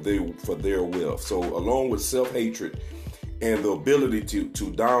out for their wealth. So along with self-hatred and the ability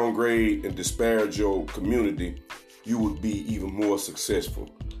to downgrade and disparage your community, you would be even more successful.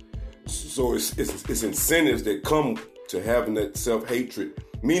 So it's incentives that come to having that self-hatred,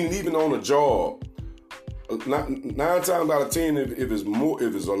 meaning even on a job. 9 times out of 10, if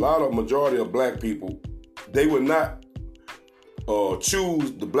it's a lot of majority of black people, they would not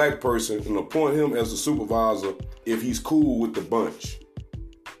choose the black person and appoint him as a supervisor if he's cool with the bunch.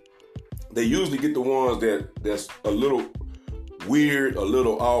 They usually get the ones that's a little weird, a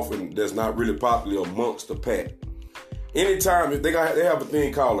little off, and that's not really popular amongst the pack. Anytime they have a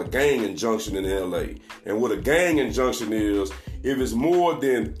thing called a gang injunction in LA, and what a gang injunction is, if it's more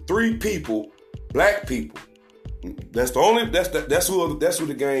than 3 people, black people, that's who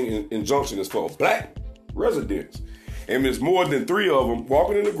the gang injunction is for, black residents. And there's more than 3 of them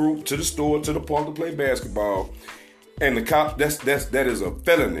walking in a group to the store, to the park to play basketball, and the cop, that is a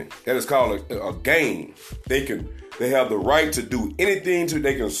felony. That is called a gang. They have the right to do anything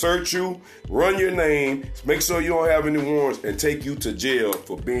they can search you, run your name, make sure you don't have any warrants, and take you to jail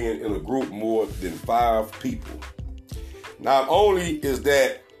for being in a group more than 5 people. Not only is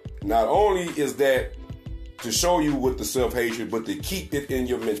that to show you with the self-hatred, but to keep it in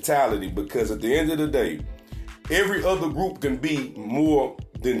your mentality, because at the end of the day, every other group can be more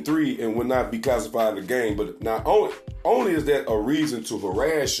than 3 and will not be classified as a gang. But not only is that a reason to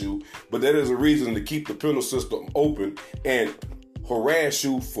harass you, but that is a reason to keep the penal system open and harass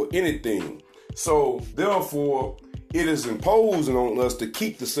you for anything. So therefore, it is imposing on us to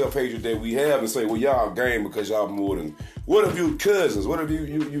keep the self-hatred that we have and say, well, y'all game because y'all more than. What if you cousins? What if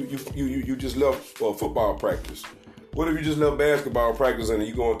you just left football practice? What if you just left basketball practice and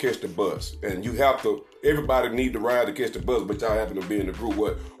you go and catch the bus? And you have to, everybody need to ride to catch the bus, but y'all happen to be in the group.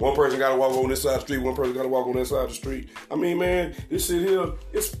 What? One person got to walk on this side of the street, one person got to walk on that side of the street. I mean, man, this shit here,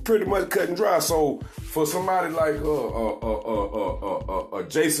 it's pretty much cut and dry. So for somebody like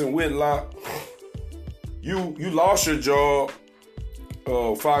Jason Whitlock, you lost your job,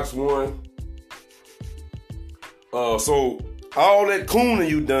 Fox 1. So all that cooning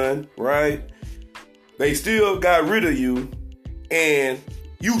you done, right? They still got rid of you, and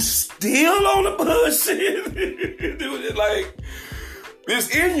you still on the bullshit. Dude, like,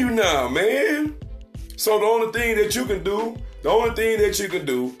 it's in you now, man. So the only thing that you can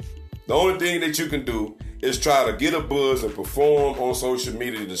do is try to get a buzz and perform on social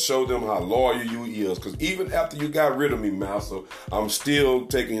media to show them how loyal you is. Because even after you got rid of me, Master, I'm still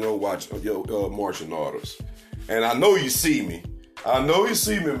taking your marching orders. And I know you see me.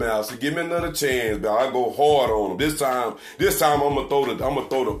 Master. Give me another chance, but I go hard on them. This time I'm gonna throw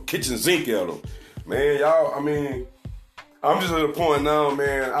the kitchen sink at them. Man, y'all. I mean, I'm just at a point now,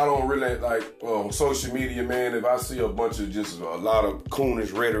 man. I don't really like social media, man. If I see a bunch of just a lot of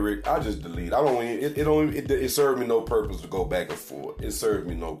coonish rhetoric, I just delete. It served me no purpose to go back and forth. It served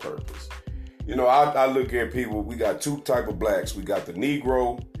me no purpose. You know, I look at people. We got two type of blacks. We got the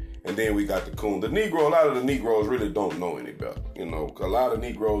Negro. And then we got the coon. A lot of the Negroes really don't know any better. You know, 'cause a lot of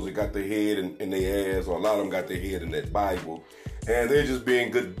Negroes, they got their head in their ass, or a lot of them got their head in that Bible. And they're just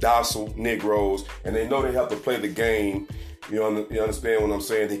being good, docile Negroes. And they know they have to play the game. You understand what I'm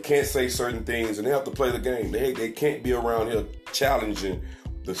saying? They can't say certain things, and they have to play the game. They can't be around here challenging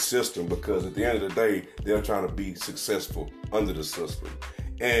the system, because at the end of the day, they're trying to be successful under the system.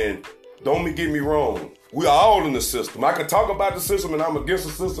 And don't get me wrong. We are all in the system. I can talk about the system and I'm against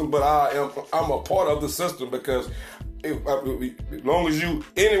the system, but I'm a part of the system, because as long as you,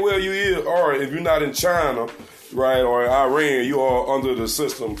 anywhere you is, or if you're not in China, right, or Iran, you are under the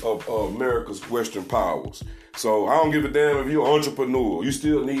system of America's Western powers. So I don't give a damn if you're an entrepreneur. You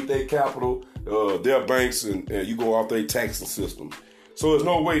still need their capital, their banks, and you go off their taxing system. So there's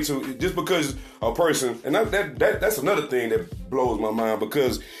no way to, just because a person, and that's another thing that blows my mind,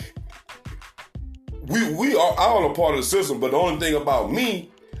 because we are all a part of the system, but the only thing about me,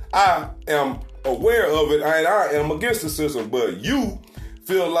 I am aware of it, and I am against the system. But you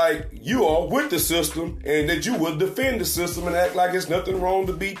feel like you are with the system, and that you will defend the system and act like it's nothing wrong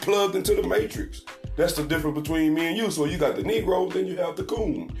to be plugged into the matrix. That's the difference between me and you. So you got the Negro, then you have the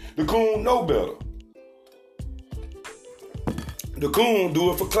coon. The coon know better. The coon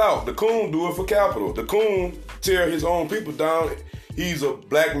do it for clout. The coon do it for capital. The coon tear his own people down. He's a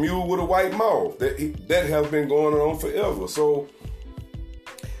black mule with a white mouth. That has been going on forever. So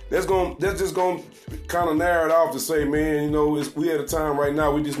that's just going to kind of narrow it off to say, man, you know, we at a time right now,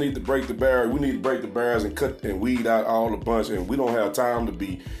 we just need to break the barrier. We need to break the barriers and cut and weed out all the bunch. And we don't have time to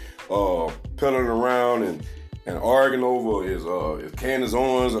be peddling around and arguing over is Candace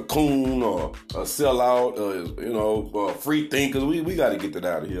Owens a coon or a sellout, free thinkers. We got to get that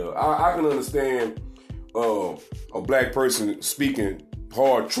out of here. I can understand a black person speaking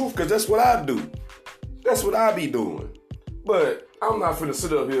hard truth, because that's what I do. That's what I be doing. But I'm not finna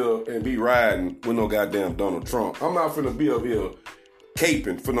sit up here and be riding with no goddamn Donald Trump. I'm not finna be up here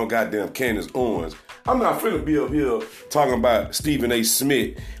caping for no goddamn Candace Owens. I'm not finna be up here talking about Stephen A.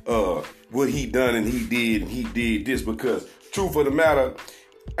 Smith, what he done and he did this, because truth of the matter,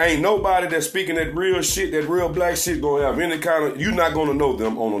 ain't nobody that's speaking that real shit, that real black shit, gonna have any kind of, you're not gonna know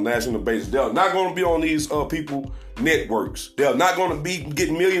them on a national basis. They're not gonna be on these people networks. They're not gonna be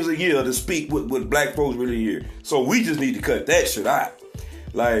getting millions a year to speak what black folks really hear. So we just need to cut that shit out.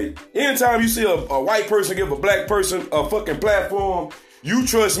 Like, anytime you see a white person give a black person a fucking platform, you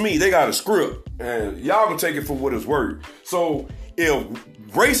trust me, they got a script. And y'all can take it for what it's worth. So if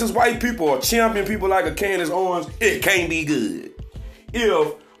racist white people are champion people like a Candace Owens, it can't be good.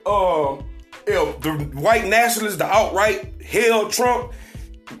 If the white nationalists, the outright hell Trump,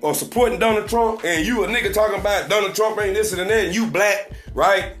 or supporting Donald Trump, and you a nigga talking about Donald Trump ain't this and that, and you black,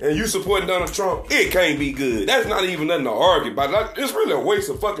 right, and you supporting Donald Trump, it can't be good. That's not even nothing to argue about. Like, it's really a waste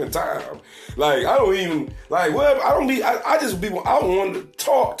of fucking time. Like, I don't even, like, well, I want to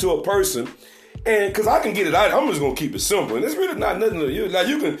talk to a person, and because I can get it out, I'm just going to keep it simple. And it's really not nothing to you. Like,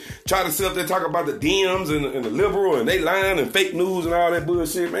 you can try to sit up there talk about the Dems and the liberal and they lying and fake news and all that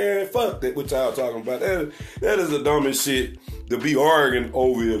bullshit. Man, fuck that, what y'all talking about. That is the dumbest shit to be arguing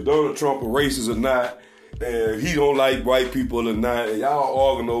over if Donald Trump a racist or not, and he don't like white people or not, and y'all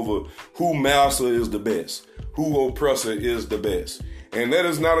arguing over who Massa is the best. who oppressor is the best. And that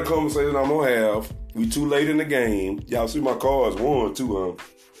is not a conversation I'm gonna have. We too late in the game. Y'all see my cards won too, huh?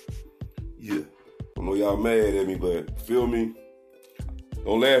 Yeah. I know y'all mad at me, but feel me?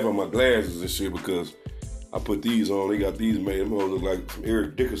 Don't laugh at my glasses and shit because I put these on. They got these made. Them look like some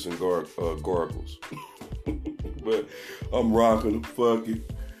Eric Dickerson gargles. But I'm rocking them. Fuck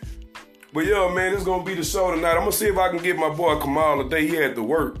it. But yo, man, this is gonna be the show tonight. I'm gonna see if I can get my boy Kamal today. He had to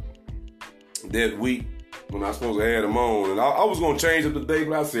work that week when I was supposed to have him on. And I was going to change up the day,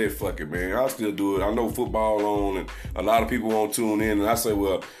 but I said, fuck it, man. I'll still do it. I know football on, and a lot of people won't tune in. And I said,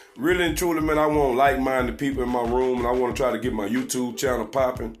 well, really and truly, man, I want like-minded people in my room, and I want to try to get my YouTube channel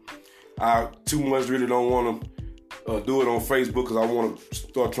popping. I too much really don't want to do it on Facebook because I want to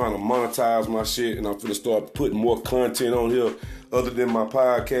start trying to monetize my shit, and I'm going to start putting more content on here other than my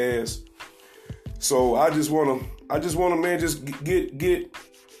podcast. So I just want to, man, just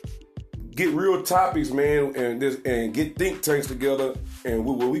get real topics, man, and get think tanks together, and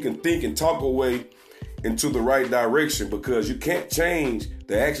where we can think and talk our way into the right direction, because you can't change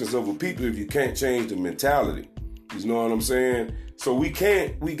the actions of a people if you can't change the mentality. You know what I'm saying? So we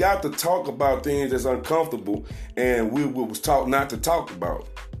got to talk about things that's uncomfortable, and we was taught not to talk about.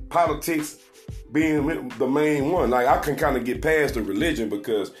 Politics being the main one. Like, I can kind of get past the religion,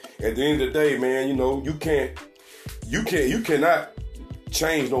 because at the end of the day, man, you know, you cannot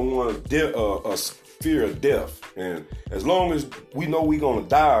change no one's fear of death. And as long as we know we're gonna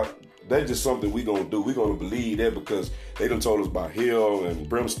die, that's just something we're gonna do. We're gonna believe that, because they done told us about hell and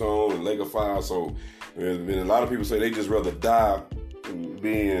brimstone and lake of fire. So, and a lot of people say they just rather die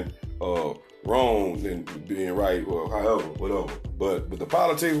being wrong than being right, or however, whatever. But the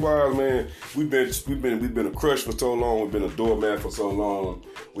politics wise, man, we've been a crush for so long. We've been a doormat for so long.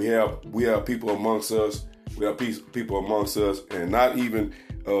 We have people amongst us. We have people amongst us, and not even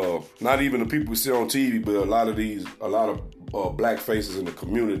the people we see on TV, but a lot of black faces in the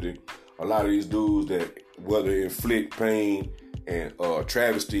community. A lot of these dudes that whether inflict pain and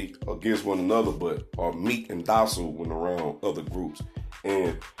travesty against one another, but are meek and docile when around other groups.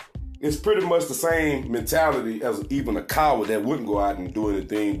 And it's pretty much the same mentality as even a coward that wouldn't go out and do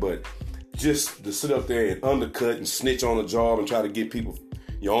anything, but just to sit up there and undercut and snitch on a job and try to get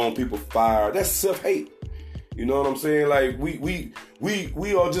your own people fired. That's self-hate. You know what I'm saying? Like, we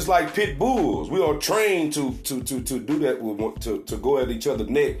are just like pit bulls. We are trained to do that, to go at each other's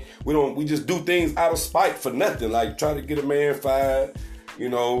neck. We just do things out of spite for nothing, like try to get a man fired, you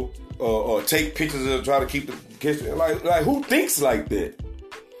know, or take pictures and try to keep the kitchen. Like who thinks like that?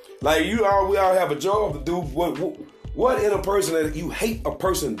 Like, we all have a job to do. What in a person that you hate a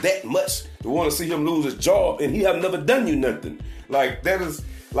person that much to want to see him lose his job and he have never done you nothing? Like, that is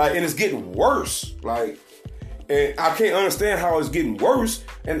like, and it's getting worse. Like, and I can't understand how it's getting worse,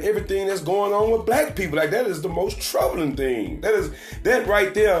 and everything that's going on with black people. Like, that is the most troubling thing. That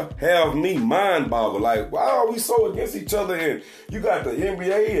right there have me mind boggled. Like, why are we so against each other? And you got the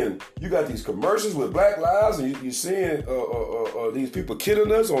NBA, and you got these commercials with Black Lives, and you're seeing these people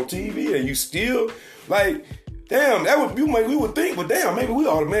killing us on TV, and you still, like, damn, we would think, but damn, maybe we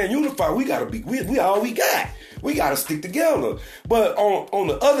ought to, man, unify. We gotta be, we all we got. We gotta stick together. But on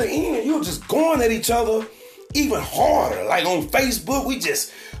the other end, you're just going at each other even harder. Like, on Facebook, we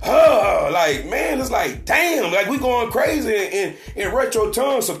just, like, man, it's like, damn, like, we going crazy in retro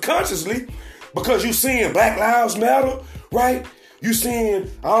terms subconsciously, because you seeing Black Lives Matter, right? You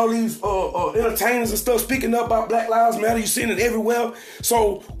seeing all these entertainers and stuff speaking up about Black Lives Matter. You seeing it everywhere.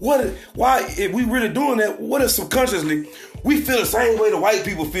 So why, if we really doing that, what if subconsciously we feel the same way the white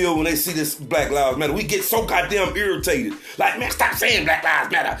people feel when they see this Black Lives Matter? We get so goddamn irritated. Like, man, stop saying Black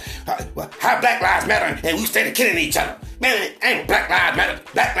Lives Matter. How Black Lives Matter and we started killing each other? Man, ain't Black Lives Matter.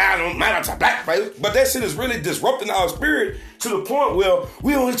 Black Lives don't matter to black folks. But that shit is really disrupting our spirit to the point where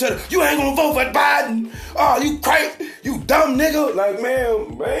we on each other. You ain't gonna vote for Biden. Oh, you crazy. You dumb nigga. Like,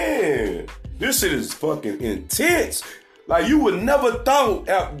 man, this shit is fucking intense. Like, you would never thought,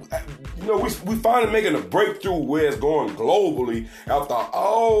 you know, we finally making a breakthrough where it's going globally after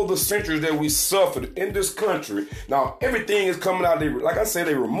all the centuries that we suffered in this country. Now, everything is coming out. Like I said,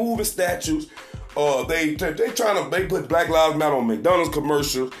 they removing statues. They put Black Lives Matter on McDonald's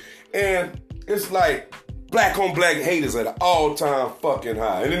commercials. And it's like black on black haters at an all-time fucking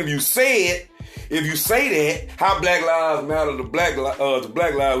high. And then if you say that, how Black Lives Matter to Black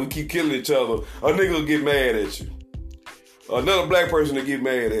Lives, we keep killing each other, a nigga will get mad at you. Another black person to get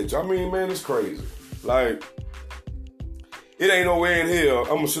mad at you. I mean, man, it's crazy. Like, it ain't nowhere in here. I'm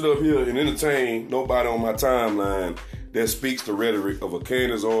gonna sit up here and entertain nobody on my timeline that speaks the rhetoric of a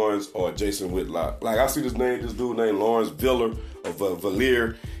Candace Owens or a Jason Whitlock. Like, I see this dude named Lawrence Viller of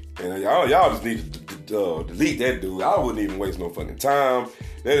Valier, and y'all just need delete that dude. I wouldn't even waste no fucking time.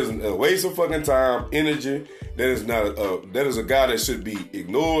 That is a waste of fucking time, energy. That is not that is a guy that should be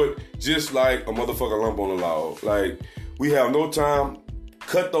ignored, just like a motherfucking lump on the log. Like, we have no time.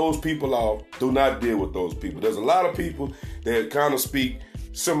 Cut those people off. Do not deal with those people. There's a lot of people that kind of speak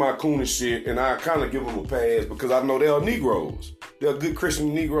semi-coonish shit, and I kind of give them a pass because I know they are Negroes. They're good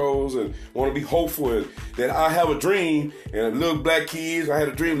Christian Negroes and want to be hopeful. And that I have a dream, and little black kids, I had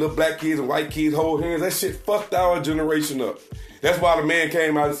a dream, little black kids and white kids hold hands. That shit fucked our generation up. That's why the man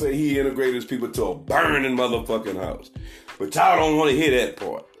came out and said he integrated his people to a burning motherfucking house. But y'all don't want to hear that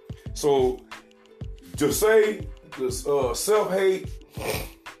part. So, to say this self-hate,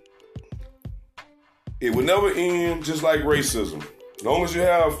 it will never end, just like racism. As long as you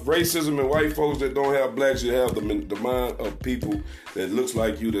have racism and white folks that don't have blacks, you have the mind of people that looks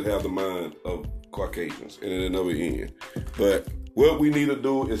like you that have the mind of Caucasians, and it'll never end. But what we need to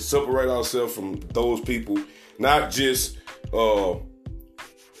do is separate ourselves from those people, not just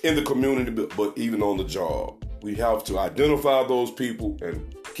in the community, but even on the job. We have to identify those people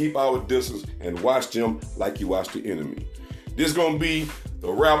and keep our distance and watch them like you watch the enemy. This is going to be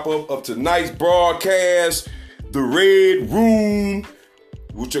the wrap-up of tonight's broadcast, The Red Room,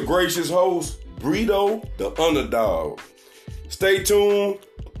 with your gracious host, Brito, the Underdog. Stay tuned.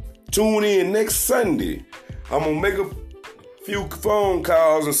 Tune in next Sunday. I'm going to make a few phone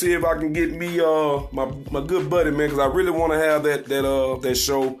calls and see if I can get me my good buddy, man, because I really want to have that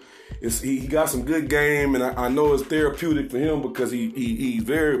show. He got some good game, and I know it's therapeutic for him because he's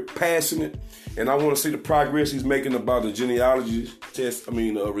very passionate, and I want to see the progress he's making about the genealogy test.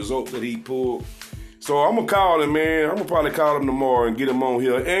 Results that he pulled. So I'm gonna call him, man. I'm gonna probably call him tomorrow and get him on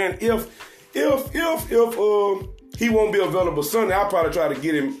here. And if he won't be available Sunday, I'll probably try to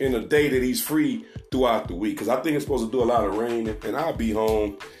get him in a day that he's free throughout the week, because I think it's supposed to do a lot of raining, and I'll be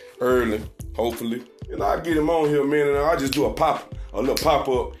home early, hopefully, and I'll get him on here, man, and I'll just do a little pop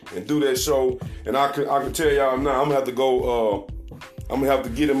up and do that show. And I can tell y'all now, I'm gonna have to go. I'm gonna have to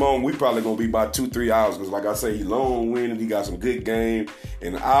get him on. We probably gonna be about 2-3 hours because, like I say, he long-winded. He got some good game,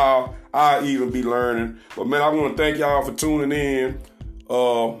 and I'll even be learning. But man, I want to thank y'all for tuning in.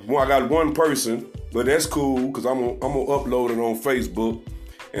 I got one person, but that's cool because I'm gonna upload it on Facebook,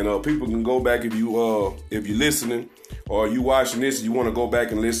 and people can go back if you're listening or you watching this and you want to go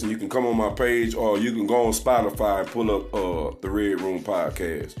back and listen. You can come on my page, or you can go on Spotify and pull up the Red Room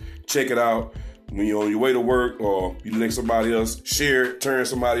Podcast. Check it out. When you're on your way to work, or you link somebody else, share it, turn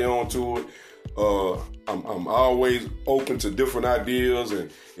somebody on to it. I'm always open to different ideas,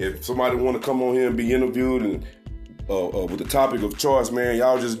 and if somebody want to come on here and be interviewed and with the topic of choice, man,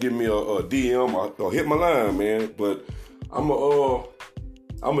 y'all just give me a DM or hit my line, man. But I'm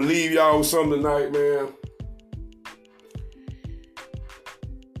gonna leave y'all with something tonight, man.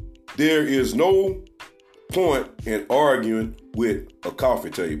 There is no point in arguing with a coffee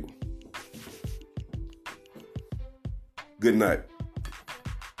table. Good night.